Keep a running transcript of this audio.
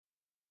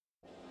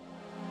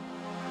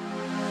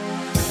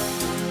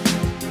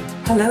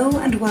Hello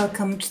and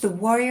welcome to the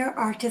Warrior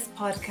Artist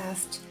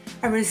Podcast,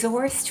 a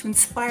resource to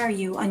inspire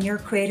you on your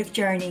creative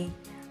journey.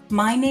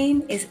 My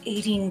name is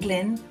Aideen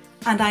Glynn,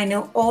 and I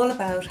know all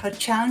about how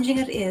challenging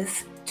it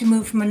is to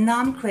move from a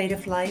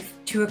non-creative life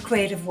to a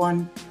creative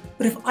one.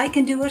 But if I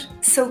can do it,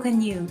 so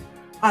can you.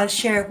 I'll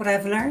share what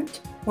I've learned,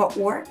 what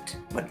worked,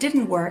 what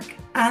didn't work,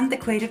 and the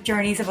creative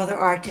journeys of other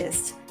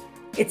artists.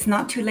 It's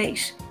not too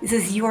late. This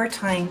is your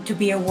time to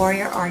be a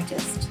warrior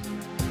artist.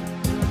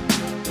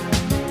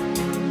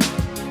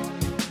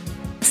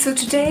 So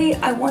today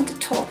I want to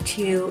talk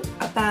to you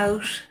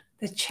about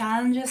the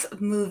challenges of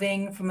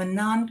moving from a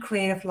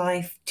non-creative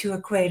life to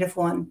a creative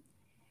one.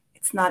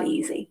 It's not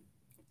easy.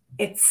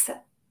 It's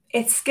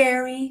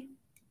scary.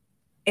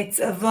 It's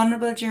a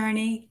vulnerable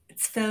journey.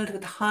 It's filled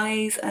with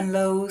highs and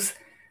lows.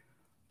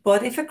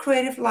 But if a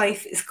creative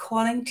life is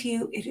calling to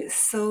you, it is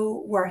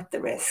so worth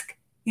the risk.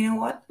 You know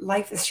what?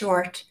 Life is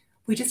short.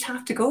 We just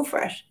have to go for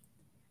it.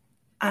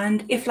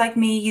 And if, like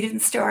me, you didn't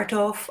start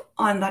off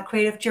on that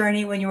creative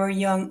journey when you were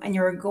young and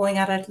you're going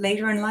at it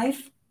later in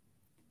life,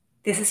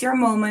 this is your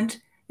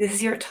moment. This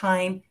is your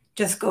time.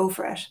 Just go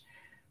for it.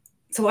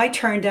 So I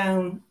turned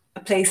down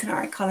a place in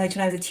art college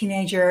when I was a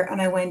teenager,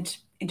 and I went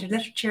into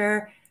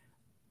literature.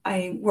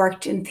 I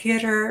worked in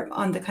theatre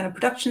on the kind of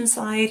production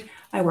side.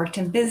 I worked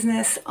in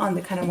business on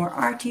the kind of more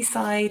arty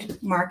side,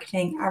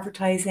 marketing,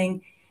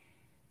 advertising.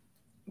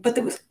 But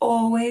there was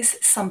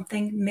always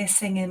something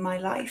missing in my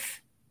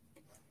life.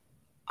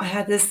 I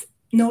had this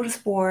notice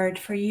board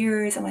for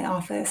years in my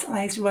office, and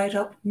I used to write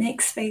up,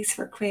 make space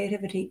for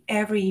creativity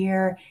every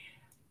year.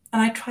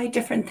 And I tried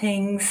different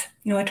things.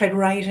 I tried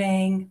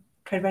writing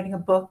a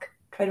book,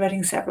 tried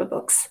writing several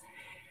books.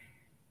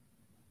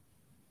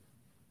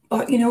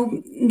 But,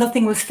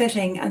 nothing was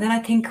fitting. And then I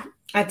think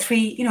I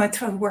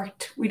had I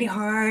worked really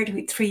hard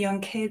with 3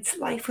 young kids.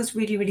 Life was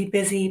really, really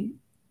busy.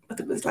 But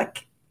it was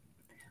like,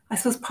 I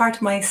suppose part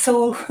of my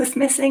soul was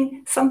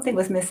missing. Something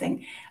was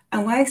missing.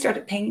 And when I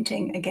started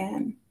painting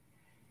again,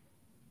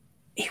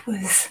 it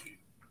was,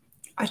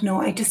 I don't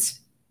know, I just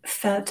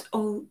felt,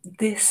 oh,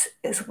 this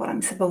is what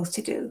I'm supposed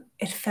to do.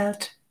 It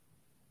felt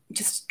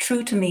just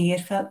true to me.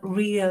 It felt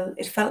real.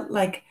 It felt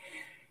like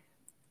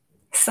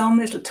some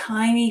little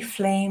tiny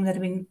flame that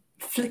had been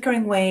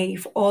flickering away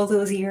for all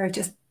those years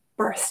just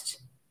burst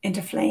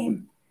into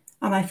flame.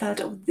 And I felt,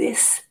 oh,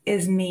 this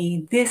is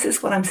me. This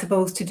is what I'm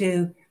supposed to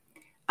do.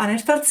 And it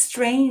felt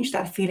strange,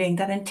 that feeling,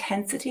 that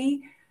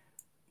intensity.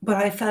 But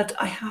I felt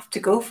I have to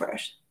go for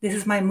it. This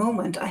is my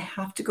moment. I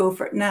have to go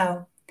for it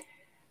now.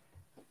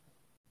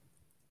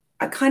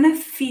 I kind of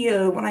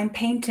feel when I'm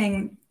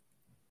painting,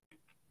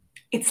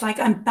 it's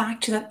like I'm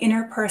back to that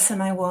inner person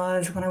I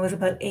was when I was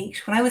about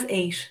 8. When I was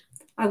 8,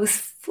 I was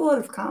full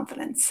of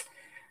confidence.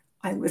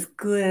 I was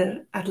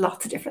good at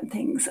lots of different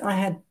things. And I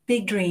had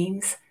big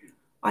dreams.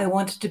 I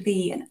wanted to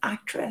be an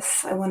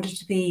actress. I wanted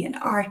to be an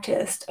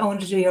artist. I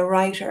wanted to be a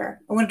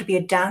writer. I wanted to be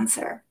a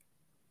dancer.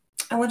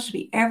 I wanted to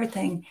be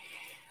everything.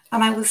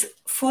 And I was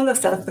full of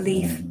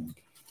self-belief. And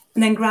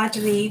then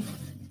gradually,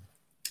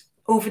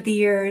 over the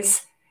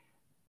years,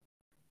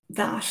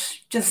 that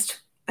just,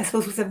 I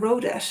suppose, was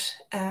eroded.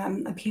 I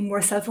became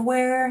more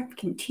self-aware,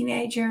 became a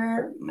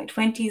teenager, in my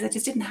 20s. I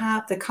just didn't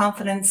have the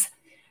confidence.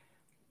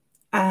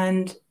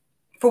 And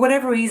for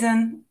whatever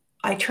reason,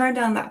 I turned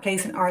down that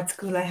place in art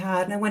school I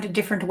had, and I went a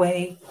different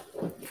way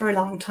for a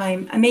long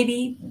time. And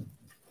maybe,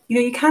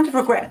 you can't have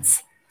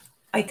regrets.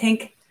 I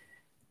think,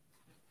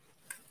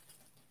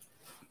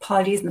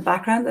 apologies in the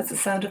background, that's the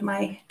sound of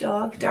my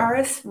dog,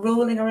 Doris,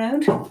 rolling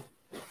around.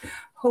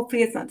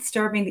 Hopefully it's not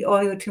disturbing the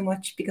audio too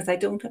much, because I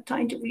don't have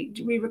time to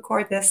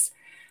re-record this.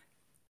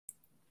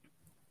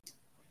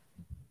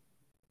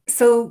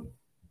 So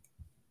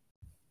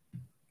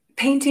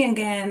painting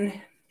again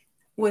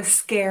was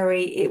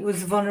scary. It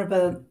was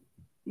vulnerable.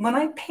 When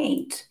I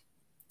paint,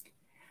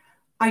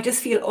 I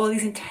just feel all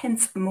these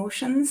intense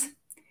emotions.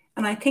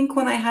 And I think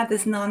when I had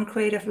this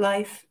non-creative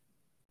life,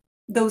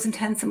 those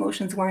intense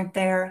emotions weren't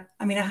there.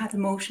 I mean, I had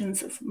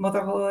emotions of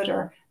motherhood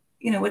or,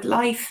 with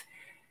life,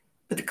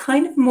 but the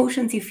kind of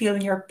emotions you feel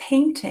when you're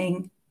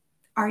painting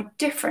are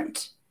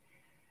different.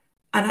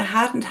 And I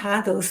hadn't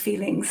had those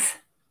feelings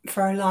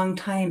for a long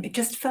time. It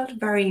just felt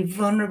very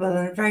vulnerable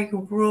and very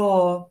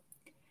raw.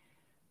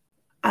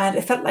 And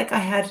it felt like I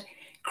had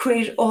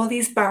created all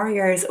these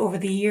barriers over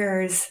the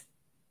years,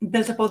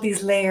 built up all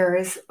these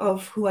layers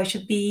of who I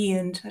should be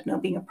and, I don't know,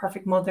 being a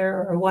perfect mother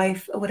or a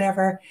wife or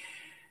whatever.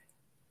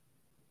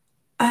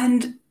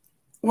 And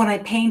when I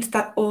paint,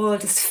 that all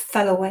just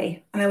fell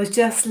away. And I was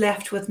just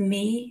left with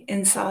me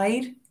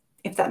inside,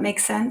 if that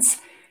makes sense.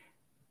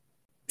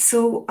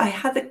 So I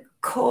had the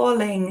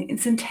calling,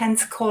 it's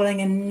intense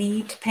calling and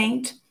need to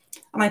paint.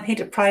 And I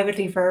painted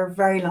privately for a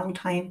very long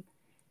time.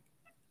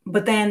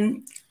 But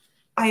then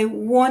I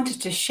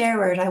wanted to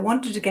share it. I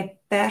wanted to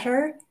get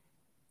better.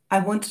 I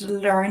wanted to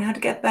learn how to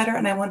get better,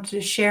 and I wanted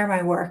to share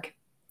my work.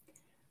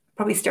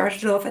 Probably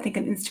started off, I think,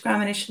 on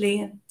Instagram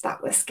initially, and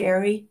that was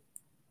scary.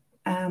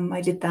 I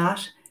did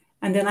that.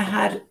 And then I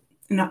had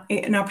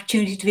an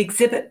opportunity to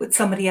exhibit with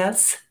somebody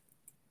else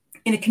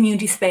in a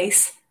community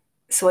space.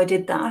 So I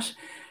did that.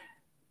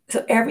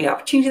 So every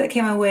opportunity that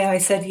came my way, I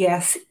said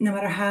yes, no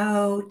matter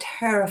how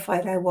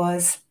terrified I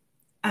was.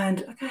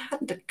 And like, I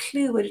hadn't a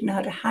clue. I didn't know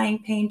how to hang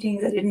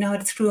paintings. I didn't know how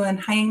to screw on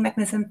hanging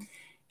mechanism.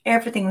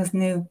 Everything was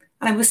new.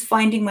 And I was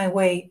finding my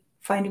way,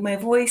 finding my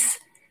voice,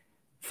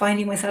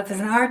 finding myself as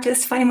an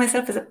artist, finding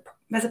myself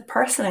as a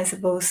person, I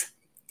suppose.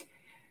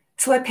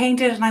 So I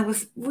painted and I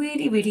was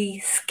really, really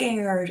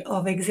scared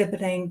of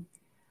exhibiting,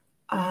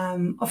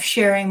 of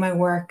sharing my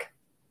work.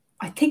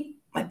 I think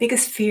my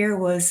biggest fear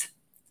was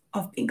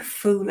of being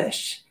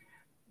foolish,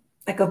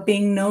 like of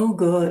being no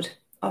good,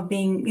 of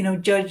being,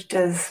 judged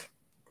as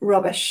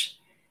rubbish,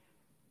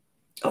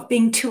 of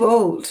being too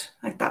old.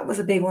 Like that was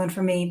a big one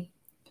for me.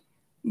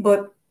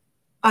 But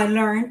I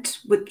learned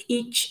with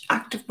each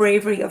act of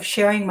bravery of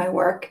sharing my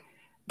work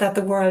that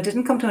the world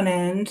didn't come to an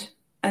end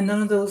and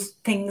none of those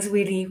things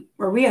really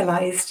were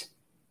realized.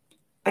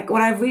 Like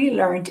what I've really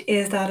learned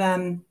is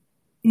that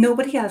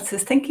nobody else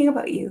is thinking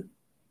about you.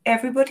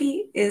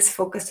 Everybody is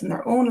focused on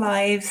their own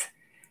lives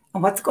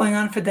and what's going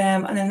on for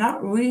them, and they're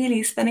not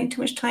really spending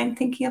too much time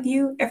thinking of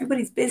you.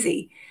 Everybody's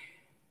busy.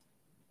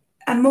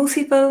 And most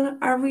people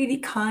are really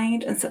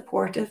kind and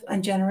supportive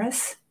and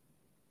generous.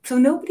 So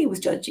nobody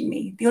was judging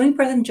me. The only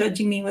person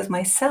judging me was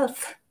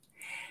myself.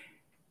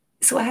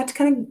 So I had to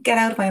kind of get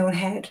out of my own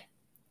head.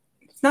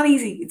 It's not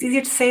easy. It's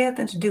easier to say it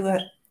than to do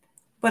it.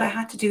 But I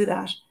had to do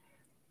that.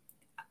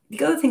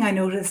 The other thing I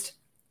noticed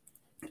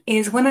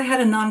is when I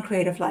had a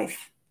non-creative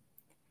life,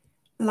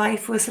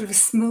 life was sort of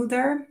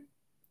smoother.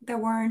 There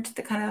weren't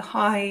the kind of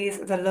highs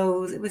or the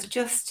lows. It was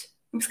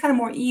kind of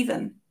more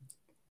even.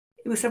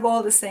 It was sort of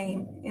all the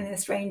same in a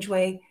strange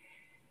way.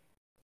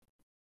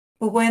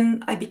 But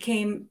when I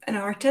became an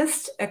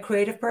artist, a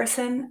creative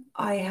person,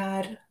 I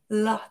had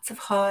lots of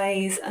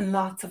highs and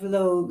lots of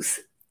lows.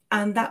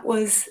 And that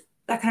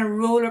kind of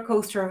roller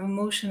coaster of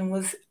emotion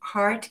was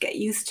hard to get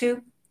used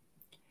to.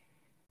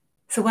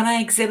 So when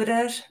I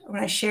exhibited,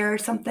 when I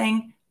shared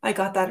something, I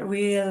got that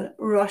real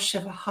rush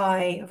of a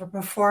high, of a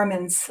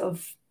performance,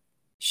 of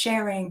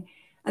sharing.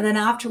 And then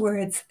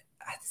afterwards,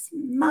 this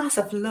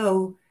massive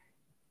low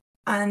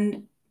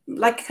and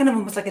like kind of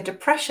almost like a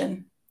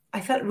depression.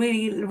 I felt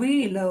really,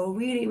 really low,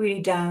 really, really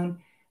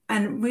down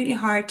and really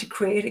hard to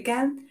create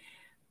again.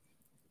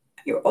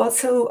 You're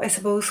also, I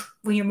suppose,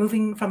 when you're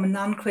moving from a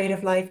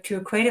non-creative life to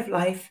a creative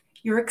life,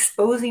 you're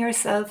exposing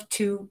yourself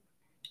to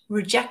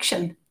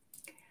rejection.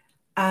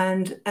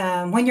 And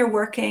when you're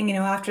working,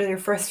 after your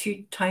first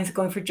few times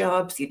going for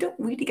jobs, you don't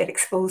really get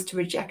exposed to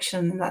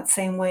rejection in that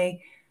same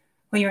way.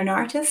 When you're an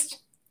artist,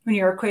 when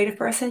you're a creative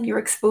person, you're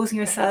exposing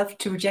yourself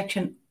to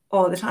rejection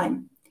all the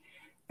time.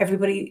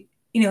 Everybody,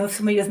 if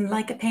somebody doesn't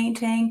like a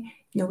painting,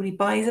 nobody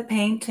buys a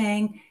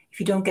painting. If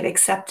you don't get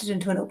accepted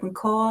into an open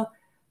call,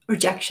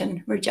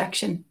 rejection,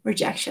 rejection,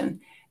 rejection.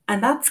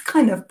 And that's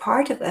kind of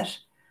part of it.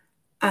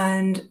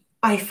 And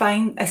I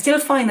still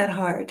find that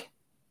hard.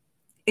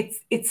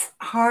 It's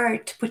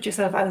hard to put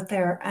yourself out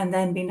there and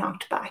then be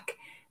knocked back.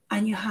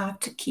 And you have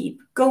to keep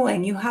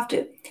going. You have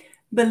to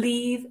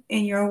believe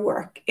in your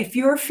work. If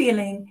you're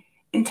feeling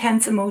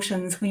intense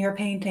emotions when you're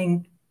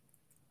painting,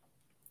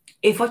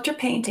 if what you're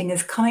painting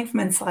is coming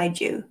from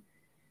inside you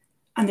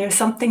and there's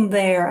something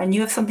there and you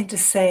have something to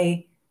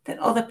say, that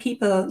other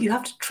people, you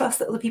have to trust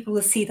that other people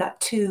will see that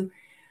too.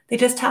 They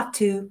just have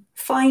to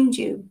find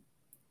you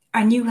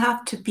and you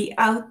have to be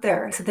out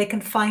there so they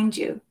can find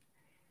you.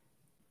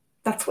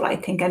 That's what I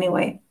think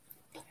anyway.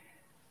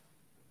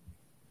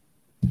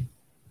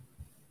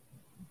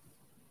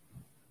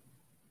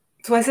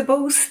 So I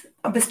suppose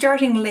I was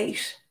starting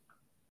late.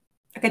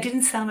 Like I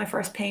didn't sell my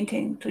first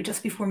painting till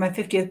just before my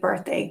 50th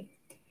birthday.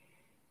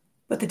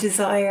 But the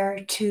desire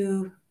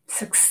to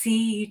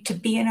succeed, to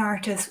be an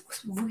artist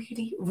was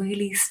really,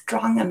 really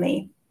strong in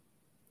me.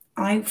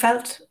 I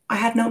felt I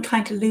had no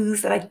time to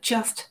lose, that I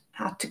just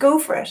had to go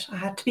for it. I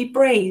had to be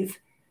brave.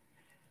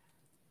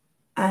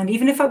 And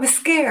even if I was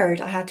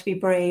scared, I had to be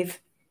brave.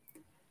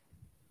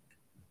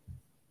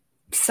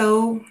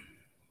 So,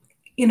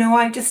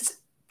 I just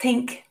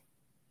think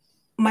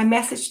my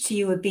message to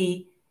you would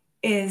be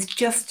is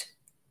just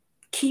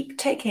keep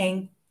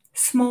taking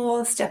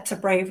small steps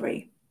of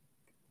bravery.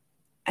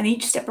 And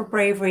each step of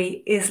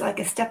bravery is like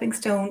a stepping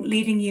stone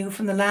leading you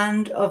from the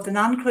land of the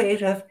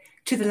non-creative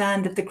to the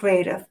land of the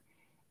creative.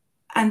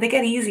 And they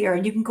get easier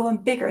and you can go in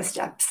bigger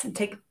steps and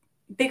take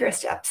bigger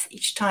steps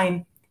each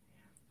time.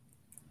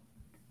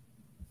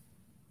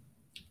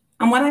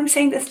 And when I'm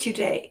saying this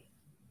today,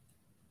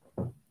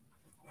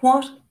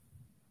 what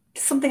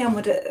something I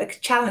want to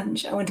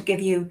challenge, I want to give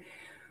you,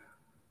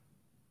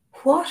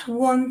 what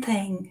one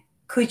thing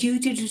could you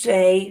do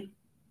today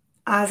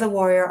as a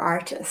warrior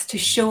artist to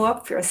show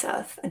up for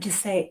yourself and to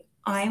say,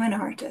 I'm an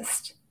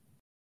artist?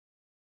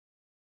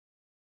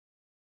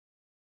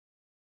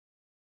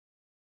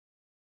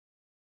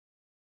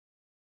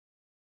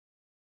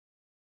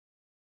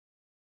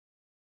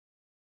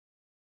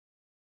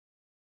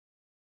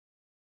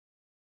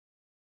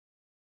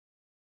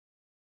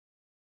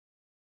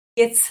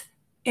 It's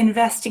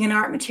investing in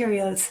art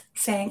materials,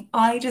 saying,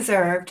 I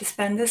deserve to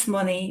spend this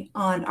money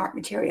on art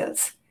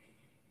materials.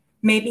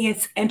 Maybe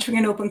it's entering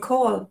an open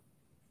call.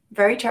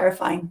 Very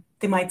terrifying.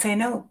 They might say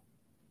no.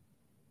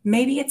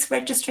 Maybe it's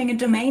registering a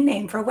domain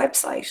name for a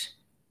website.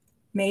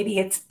 Maybe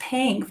it's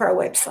paying for a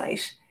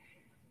website.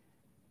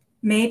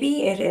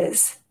 Maybe it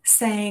is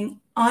saying,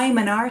 I'm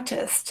an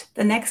artist,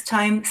 the next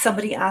time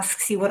somebody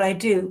asks you what I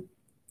do.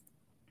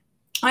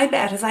 I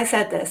bet, as I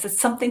said this, that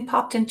something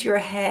popped into your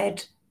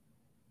head,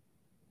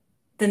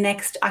 the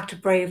next act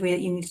of bravery that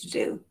you need to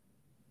do.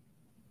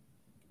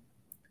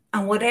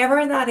 And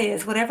whatever that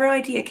is, whatever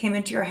idea came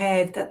into your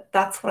head that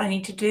that's what I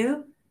need to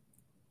do,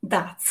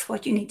 that's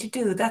what you need to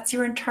do. That's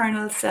your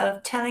internal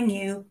self telling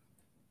you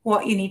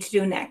what you need to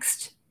do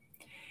next.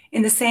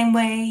 In the same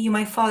way you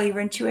might follow your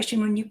intuition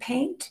when you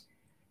paint,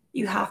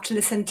 you have to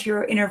listen to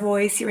your inner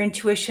voice, your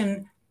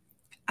intuition,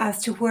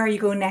 as to where you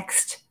go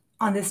next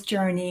on this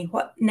journey,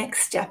 what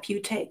next step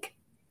you take.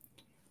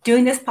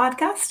 Doing this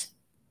podcast,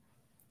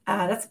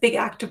 that's a big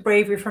act of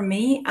bravery for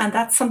me. And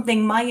that's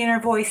something my inner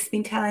voice has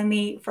been telling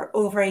me for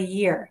over a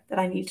year that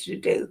I needed to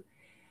do.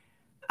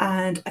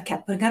 And I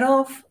kept putting it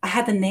off. I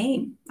had the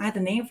name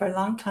for a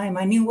long time.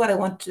 I knew what I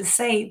wanted to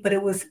say, but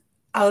it was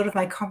out of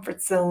my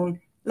comfort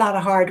zone, a lot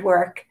of hard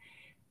work.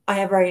 I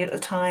have very little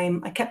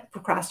time. I kept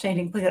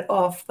procrastinating, putting it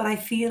off, but I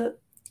feel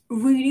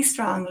really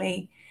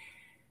strongly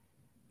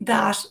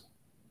that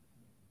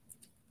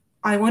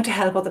I want to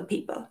help other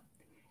people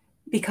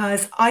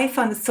because I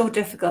found it so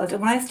difficult.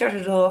 And when I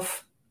started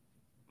off,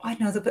 I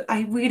was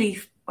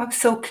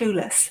so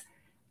clueless.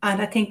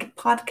 And I think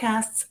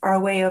podcasts are a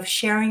way of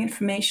sharing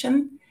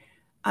information.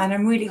 And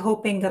I'm really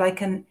hoping that I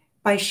can,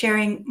 by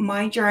sharing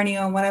my journey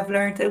on what I've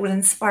learned, that it will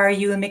inspire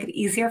you and make it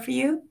easier for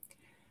you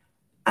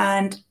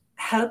and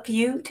help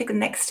you take the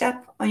next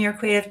step on your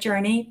creative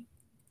journey.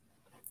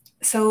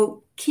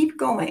 So keep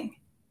going,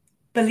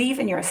 believe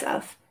in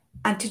yourself,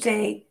 and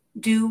today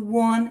do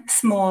one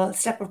small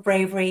step of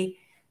bravery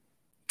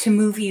to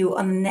move you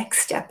on the next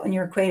step on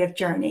your creative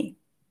journey.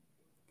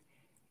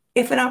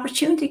 If an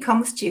opportunity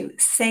comes to you,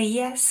 say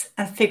yes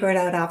and figure it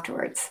out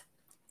afterwards.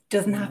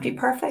 Doesn't have to be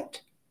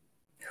perfect.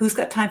 Who's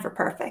got time for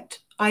perfect?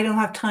 I don't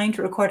have time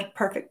to record a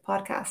perfect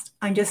podcast.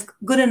 I'm just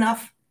good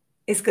enough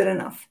is good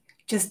enough.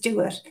 Just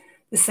do it.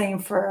 The same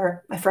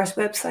for my first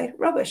website,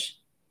 rubbish.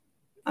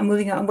 I'm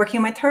moving on. I'm working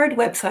on my third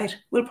website.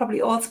 Will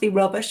probably also be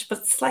rubbish,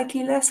 but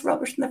slightly less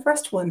rubbish than the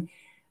first one.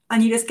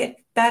 And you just get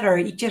better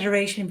each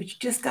iteration, but you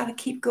just got to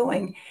keep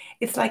going.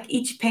 It's like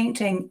each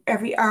painting,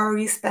 every hour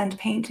you spend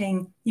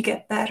painting, you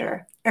get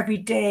better. Every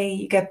day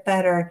you get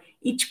better.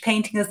 Each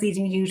painting is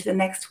leading you to the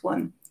next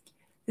one.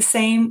 The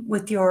same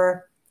with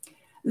your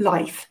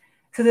life.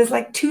 So there's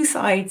like two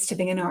sides to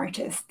being an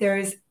artist.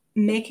 There's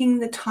making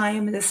the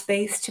time and the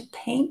space to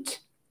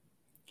paint.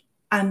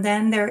 And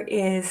then there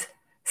is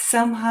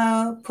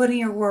somehow putting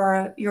your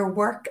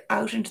work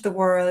out into the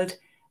world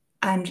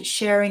and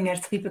sharing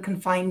it so people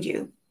can find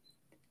you.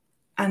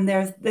 And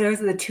those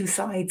are the two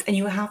sides, and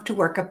you have to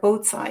work at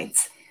both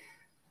sides.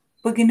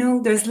 But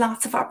there's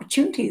lots of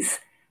opportunities.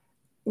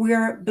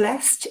 We're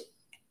blessed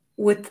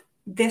with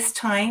this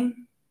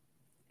time.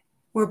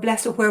 We're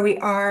blessed with where we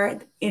are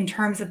in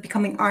terms of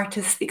becoming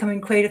artists,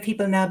 becoming creative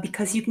people now,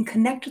 because you can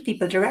connect with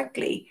people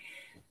directly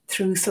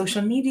through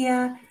social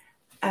media,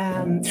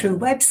 through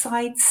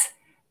websites.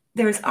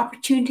 There's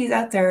opportunities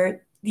out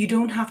there. You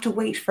don't have to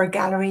wait for a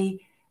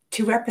gallery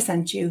to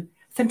represent you.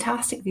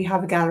 Fantastic if you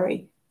have a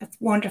gallery. That's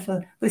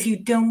wonderful. But if you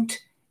don't,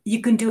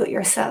 you can do it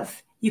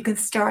yourself. You can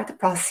start the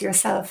process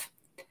yourself.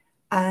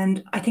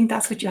 And I think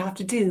that's what you have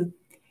to do.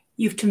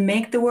 You have to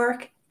make the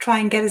work, try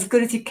and get as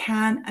good as you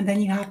can, and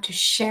then you have to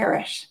share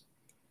it.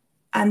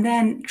 And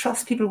then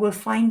trust people will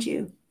find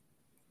you.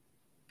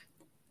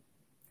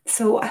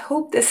 So I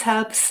hope this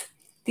helps,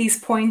 these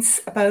points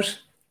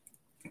about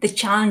the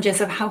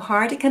challenges of how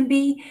hard it can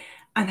be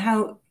and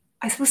how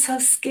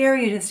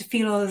scary it is to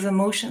feel all those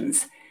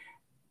emotions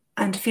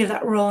and to feel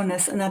that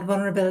rawness and that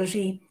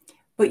vulnerability,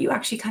 but you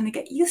actually kind of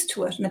get used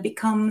to it and it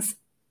becomes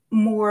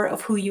more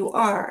of who you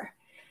are.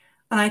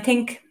 And I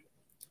think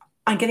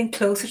I'm getting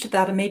closer to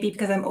that, and maybe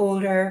because I'm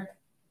older,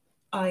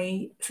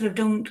 I sort of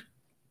don't,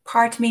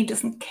 part of me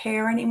doesn't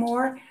care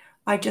anymore.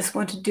 I just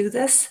want to do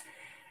this.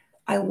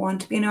 I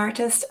want to be an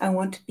artist. I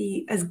want to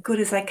be as good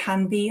as I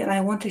can be, and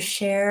I want to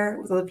share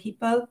with other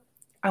people.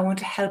 I want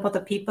to help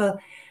other people.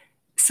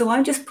 So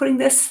I'm just putting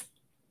this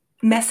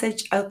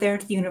message out there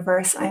to the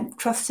universe. I'm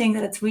trusting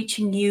that it's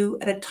reaching you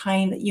at a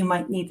time that you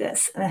might need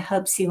this, and it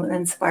helps you and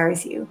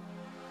inspires you.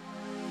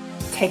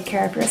 Take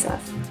care of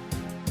yourself.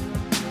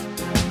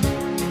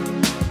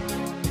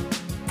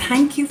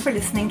 Thank you for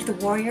listening to the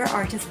Warrior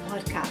Artist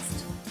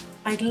Podcast.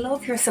 I'd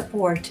love your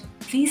support.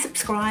 Please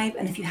subscribe,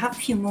 and if you have a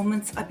few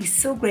moments, I'd be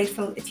so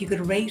grateful if you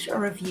could rate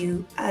or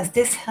review, as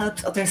this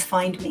helps others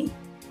find me.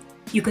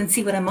 You can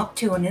see what I'm up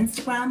to on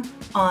Instagram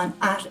on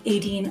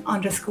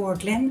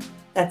 @Aideen_Glynn.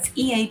 That's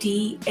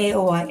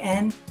EADAOIN_GLYNN,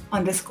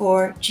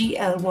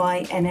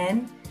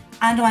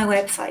 and on my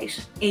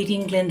website,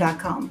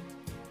 aideenglynn.com.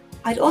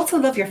 I'd also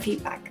love your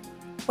feedback.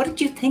 What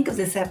did you think of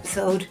this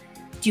episode?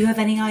 Do you have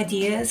any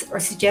ideas or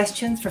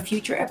suggestions for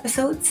future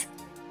episodes?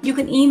 You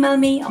can email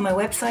me on my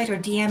website or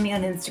DM me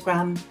on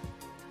Instagram.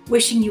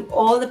 Wishing you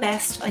all the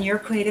best on your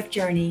creative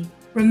journey.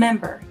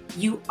 Remember,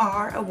 you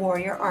are a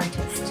warrior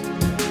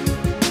artist.